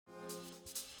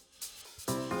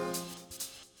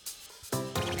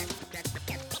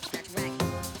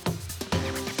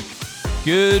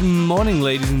Good morning,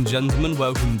 ladies and gentlemen.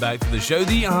 Welcome back to the show,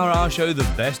 the RR Show, the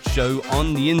best show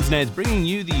on the internet, bringing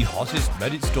you the hottest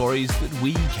Reddit stories that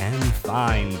we can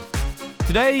find.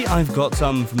 Today, I've got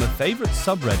some from a favorite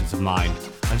subreddit of mine.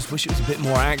 I just wish it was a bit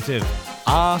more active.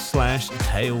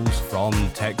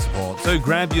 r/TalesFromTechSupport. So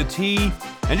grab your tea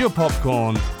and your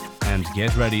popcorn and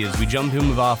get ready as we jump in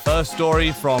with our first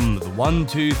story from the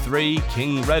 123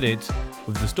 King Reddit,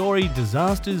 with the story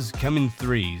Disasters Come in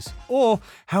Threes, or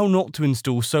How Not to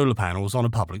Install Solar Panels on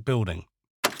a Public Building.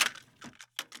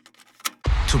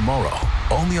 Tomorrow,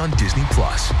 only on Disney+.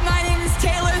 My name is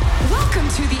Taylor. Welcome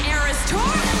to the Eras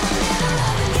Tour.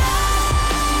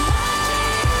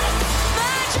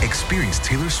 Experience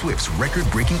Taylor Swift's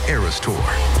record-breaking Eras Tour.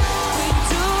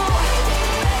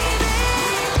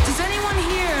 Does anyone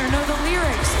here know the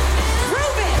lyrics?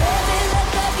 Prove it!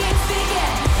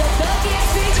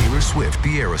 Taylor Swift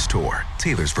The Eras Tour,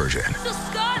 Taylor's version,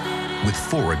 with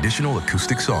 4 additional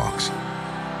acoustic songs.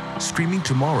 Streaming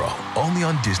tomorrow, only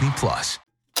on Disney+.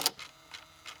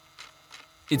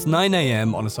 It's 9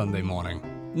 a.m. on a Sunday morning.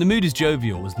 The mood is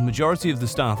jovial as the majority of the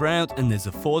staff are out and there's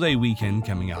a 4-day weekend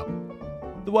coming up.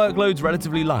 The workload's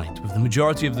relatively light, with the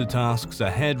majority of the tasks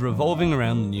ahead revolving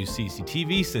around the new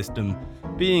CCTV system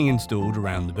being installed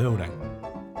around the building.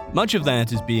 Much of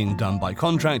that is being done by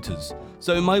contractors,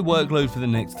 so my workload for the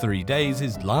next 3 days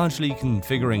is largely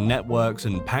configuring networks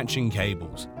and patching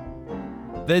cables.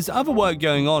 There's other work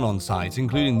going on site,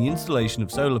 including the installation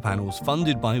of solar panels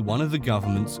funded by one of the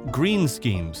government's green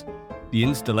schemes. The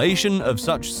installation of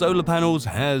such solar panels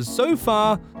has, so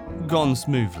far, gone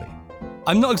smoothly.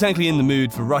 I'm not exactly in the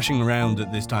mood for rushing around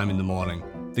at this time in the morning.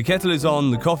 The kettle is on,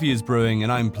 the coffee is brewing,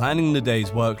 and I'm planning the day's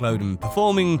workload and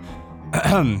performing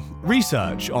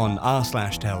research on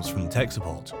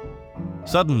r/TalesFromTechSupport.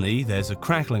 Suddenly, there's a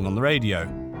crackling on the radio.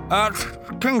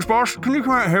 King's boss, can you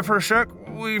come out here for a sec?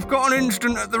 We've got an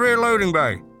incident at the rear loading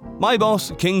bay. My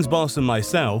boss, King's boss, and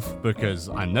myself, because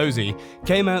I'm nosy,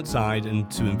 came outside and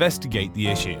to investigate the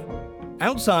issue.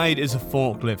 Outside is a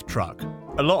forklift truck.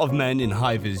 A lot of men in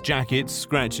high-vis jackets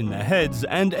scratching their heads,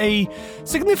 and a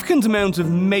significant amount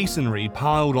of masonry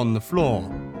piled on the floor,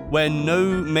 where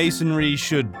no masonry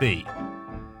should be.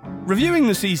 Reviewing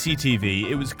the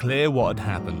CCTV, it was clear what had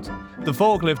happened. The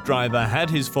forklift driver had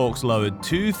his forks lowered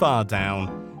too far down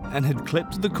and had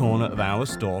clipped the corner of our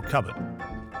store cupboard.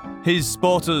 His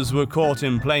spotters were caught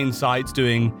in plain sight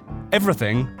doing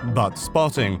everything but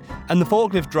spotting, and the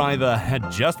forklift driver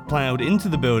had just plowed into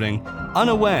the building,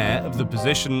 unaware of the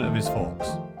position of his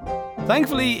forks.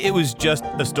 Thankfully, it was just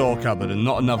a store cupboard and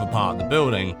not another part of the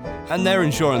building, and their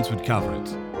insurance would cover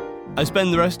it. I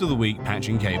spend the rest of the week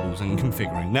patching cables and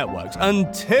configuring networks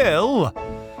until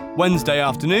Wednesday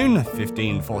afternoon,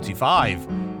 15:45,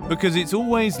 because it's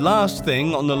always last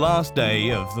thing on the last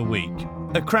day of the week.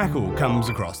 A crackle comes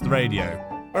across the radio.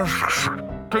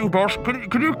 King boss,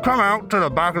 can you come out to the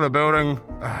back of the building?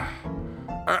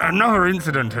 Another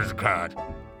incident has occurred.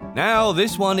 Now,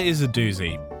 this one is a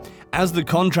doozy. As the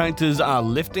contractors are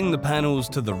lifting the panels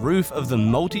to the roof of the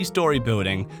multi-story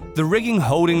building, the rigging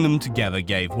holding them together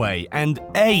gave way, and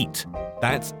 8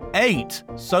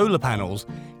 solar panels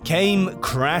came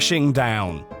crashing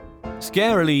down.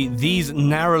 Scarily, these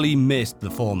narrowly missed the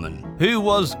foreman, who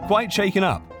was quite shaken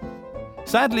up.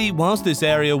 Sadly, whilst this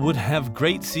area would have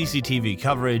great CCTV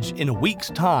coverage, in a week's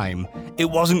time, it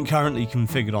wasn't currently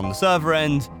configured on the server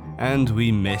end, and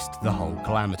we missed the whole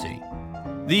calamity.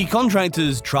 The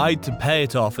contractors tried to pay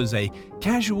it off as a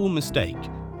casual mistake,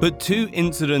 but 2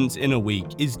 incidents in a week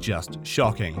is just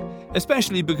shocking,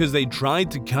 especially because they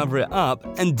tried to cover it up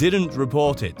and didn't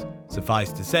report it.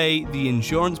 Suffice to say, the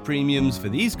insurance premiums for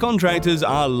these contractors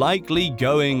are likely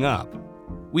going up.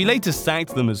 We later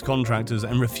sacked them as contractors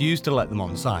and refused to let them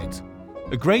on site.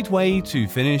 A great way to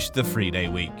finish the 3-day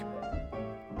week.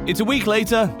 It's a week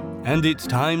later, and it's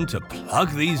time to plug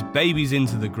these babies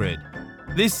into the grid.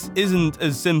 This isn't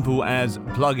as simple as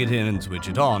plug it in and switch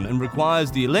it on, and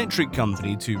requires the electric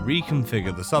company to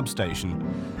reconfigure the substation.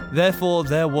 Therefore,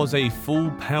 there was a full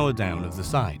power down of the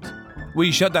site.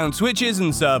 We shut down switches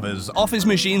and servers, office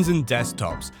machines and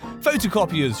desktops,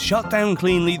 photocopiers shut down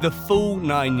cleanly, the full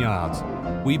 9 yards.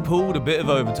 We pulled a bit of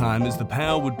overtime as the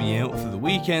power would be out for the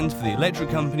weekend for the electric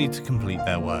company to complete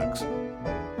their works.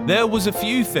 There was a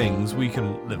few things we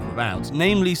couldn't live without,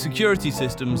 namely security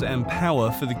systems and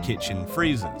power for the kitchen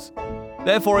freezers.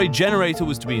 Therefore, a generator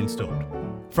was to be installed.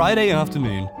 Friday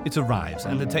afternoon, it arrives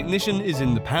and a technician is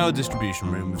in the power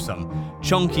distribution room with some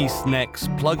chonky snecks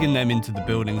plugging them into the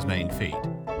building's main feed.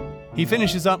 He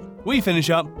finishes up, we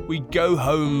finish up, we go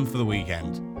home for the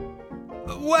weekend.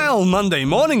 Well, Monday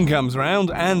morning comes around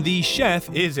and the chef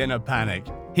is in a panic.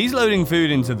 He's loading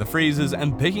food into the freezers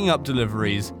and picking up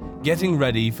deliveries, getting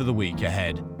ready for the week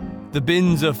ahead. The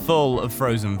bins are full of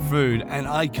frozen food, and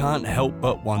I can't help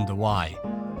but wonder why.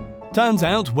 Turns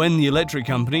out, when the electric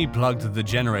company plugged the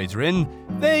generator in,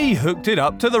 they hooked it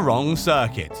up to the wrong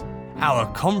circuit.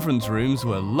 Our conference rooms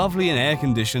were lovely and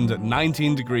air-conditioned at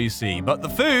 19 degrees C, but the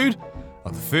food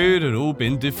had all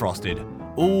been defrosted.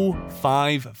 All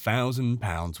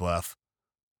 £5,000 worth.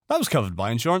 That was covered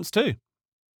by insurance too.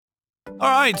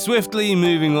 Alright, swiftly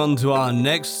moving on to our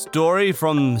next story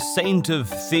from Saint of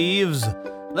Thieves.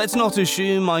 Let's not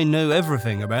assume I know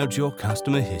everything about your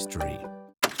customer history.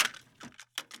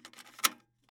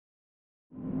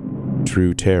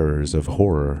 True terrors of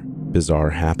horror, bizarre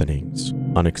happenings,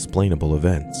 unexplainable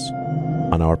events.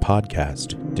 On our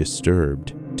podcast,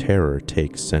 Disturbed, terror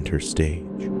takes center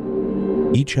stage.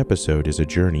 Each episode is a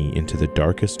journey into the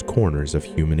darkest corners of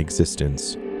human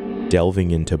existence,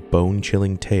 delving into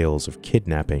bone-chilling tales of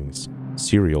kidnappings,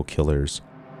 serial killers,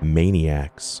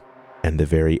 maniacs, and the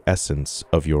very essence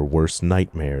of your worst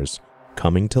nightmares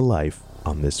coming to life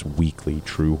on this weekly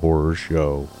true horror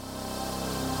show.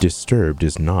 Disturbed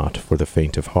is not for the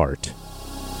faint of heart.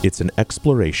 It's an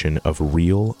exploration of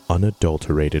real,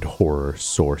 unadulterated horror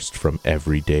sourced from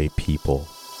everyday people.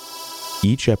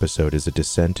 Each episode is a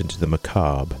descent into the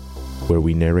macabre, where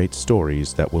we narrate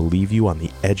stories that will leave you on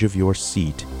the edge of your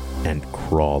seat and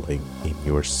crawling in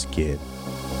your skin.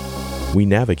 We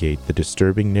navigate the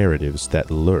disturbing narratives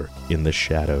that lurk in the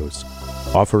shadows,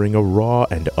 offering a raw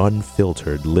and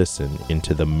unfiltered listen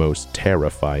into the most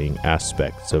terrifying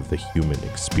aspects of the human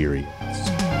experience.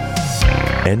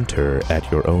 Enter at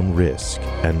your own risk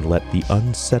and let the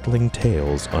unsettling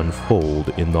tales unfold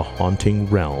in the haunting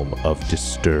realm of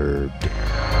Disturbed.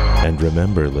 And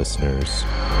remember, listeners,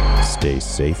 stay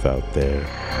safe out there.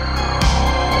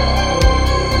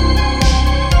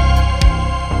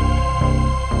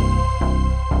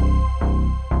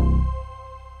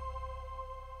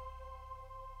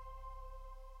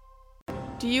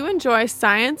 Do you enjoy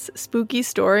science, spooky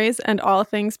stories, and all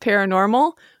things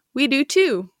paranormal? We do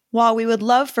too. While we would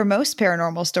love for most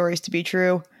paranormal stories to be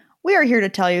true, we are here to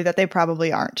tell you that they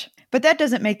probably aren't. But that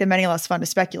doesn't make them any less fun to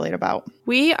speculate about.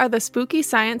 We are the Spooky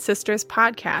Science Sisters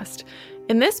podcast.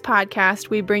 In this podcast,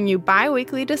 we bring you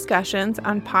bi-weekly discussions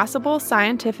on possible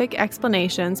scientific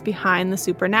explanations behind the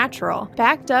supernatural.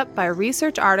 Backed up by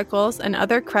research articles and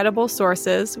other credible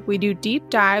sources, we do deep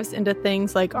dives into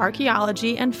things like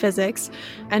archaeology and physics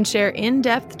and share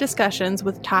in-depth discussions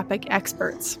with topic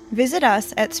experts. Visit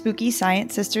us at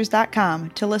SpookyScienceSisters.com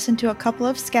to listen to a couple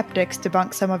of skeptics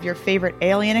debunk some of your favorite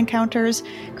alien encounters,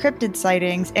 cryptid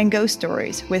sightings, and ghost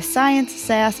stories with science,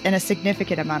 sass, and a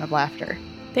significant amount of laughter.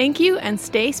 Thank you, and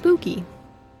stay spooky.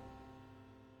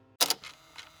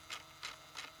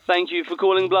 Thank you for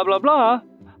calling blah blah blah.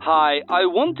 Hi, I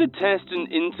want to test an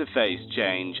interface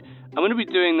change. I'm going to be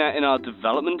doing that in our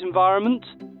development environment.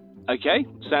 Okay,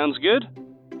 sounds good.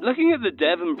 Looking at the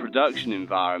dev and production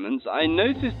environments, I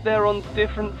noticed they're on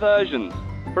different versions.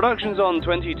 Production's on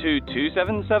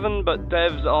 22.277, but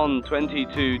dev's on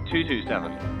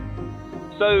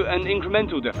 22.227. So, an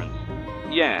incremental difference.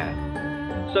 Yeah.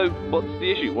 So, what's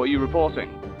the issue? What are you reporting?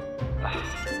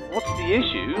 What's the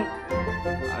issue?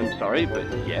 I'm sorry, but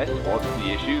yes, what's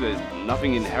the issue? There's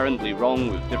nothing inherently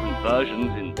wrong with different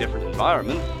versions in different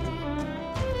environments.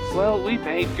 Well, we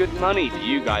paid good money to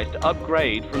you guys to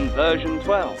upgrade from version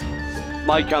 12.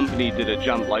 My company did a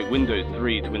jump like Windows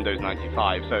 3 to Windows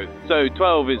 95, so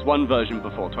 12 is one version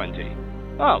before 20.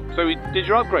 Oh, so we did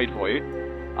your upgrade for you?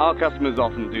 Our customers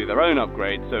often do their own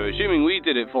upgrades, so assuming we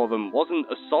did it for them wasn't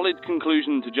a solid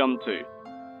conclusion to jump to.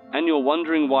 And you're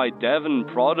wondering why dev and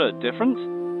prod are different?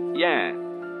 Yeah,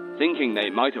 thinking they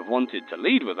might have wanted to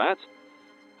lead with that.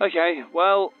 Okay,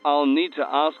 well, I'll need to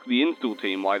ask the install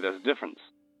team why there's a difference.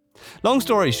 Long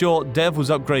story short, dev was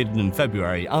upgraded in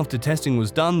February. After testing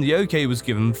was done, the OK was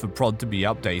given for prod to be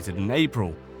updated in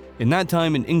April. In that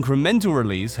time, an incremental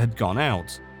release had gone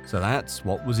out, so that's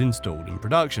what was installed in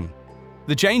production.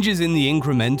 The changes in the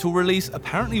incremental release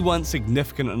apparently weren't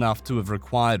significant enough to have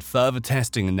required further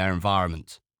testing in their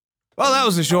environment. Well, that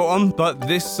was a short one, but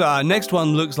this next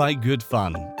one looks like good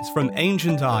fun. It's from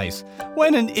Ancient Ice,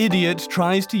 when an idiot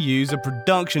tries to use a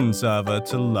production server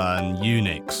to learn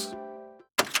Unix.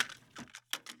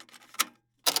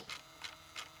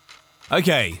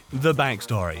 Okay, the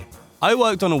backstory. I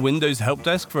worked on a Windows help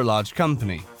desk for a large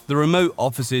company. The remote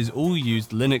offices all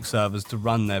used Linux servers to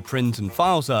run their print and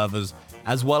file servers,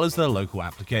 as well as their local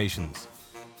applications.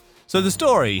 So the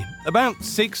story, about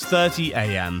 6:30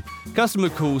 a.m., customer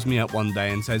calls me up one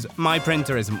day and says, "My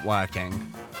printer isn't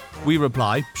working." We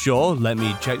reply, "Sure, let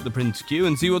me check the printer queue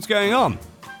and see what's going on."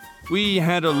 We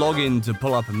had a login to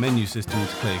pull up a menu system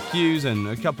to clear queues and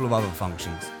a couple of other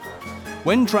functions.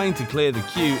 When trying to clear the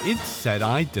queue, it said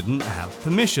I didn't have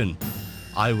permission.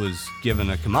 I was given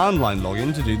a command line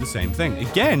login to do the same thing.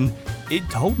 Again, it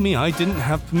told me I didn't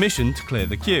have permission to clear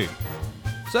the queue.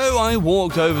 So I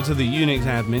walked over to the Unix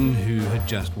admin who had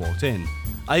just walked in.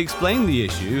 I explained the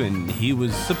issue and he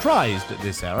was surprised at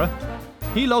this error.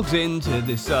 He logs into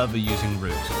this server using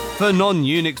root. For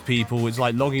non-Unix people, it's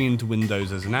like logging into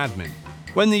Windows as an admin.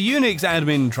 When the Unix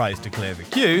admin tries to clear the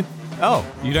queue, "Oh,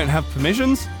 you don't have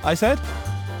permissions?" I said.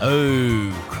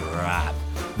 Oh, crap.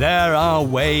 There are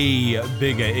way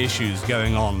bigger issues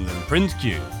going on than print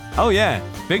queue. "Oh yeah,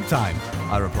 big time,"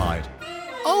 I replied.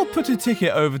 "I'll put a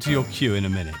ticket over to your queue in a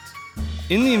minute."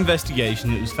 In the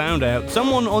investigation, it was found out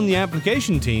someone on the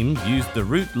application team used the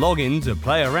root login to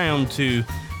play around to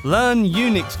learn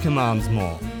Unix commands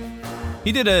more.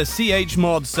 He did a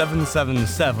chmod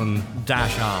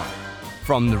 777-r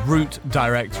from the root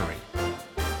directory.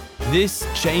 This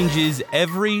changes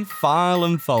every file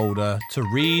and folder to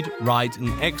read, write,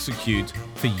 and execute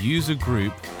for user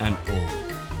group and all.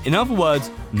 In other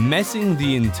words, messing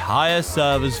the entire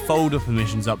server's folder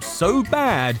permissions up so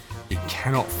bad it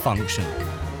cannot function.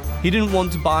 He didn't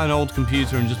want to buy an old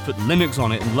computer and just put Linux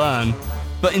on it and learn,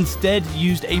 but instead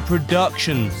used a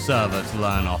production server to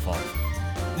learn off of.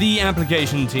 The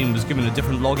application team was given a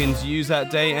different login to use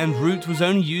that day, and root was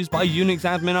only used by Unix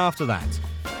admin after that.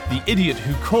 The idiot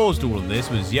who caused all of this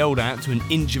was yelled at to an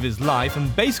inch of his life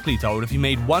and basically told if he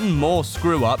made one more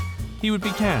screw up, he would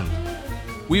be canned.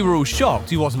 We were all shocked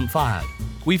he wasn't fired.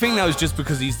 We think that was just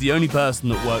because he's the only person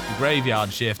that worked the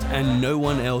graveyard shift and no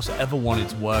one else ever wanted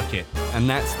to work it, and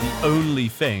that's the only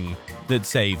thing that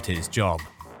saved his job.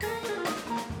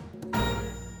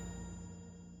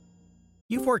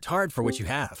 You've worked hard for what you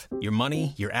have. Your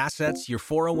money, your assets, your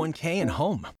 401k, and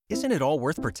home. Isn't it all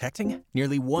worth protecting?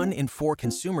 Nearly 1 in 4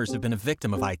 consumers have been a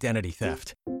victim of identity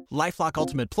theft. LifeLock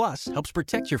Ultimate Plus helps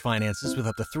protect your finances with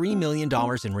up to $3 million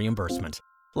in reimbursement.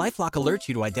 LifeLock alerts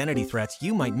you to identity threats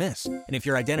you might miss. And if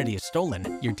your identity is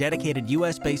stolen, your dedicated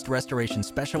US-based restoration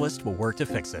specialist will work to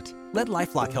fix it. Let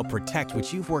LifeLock help protect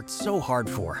what you've worked so hard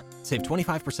for. Save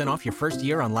 25% off your first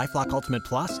year on LifeLock Ultimate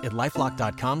Plus at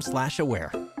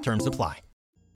LifeLock.com/aware. Terms apply.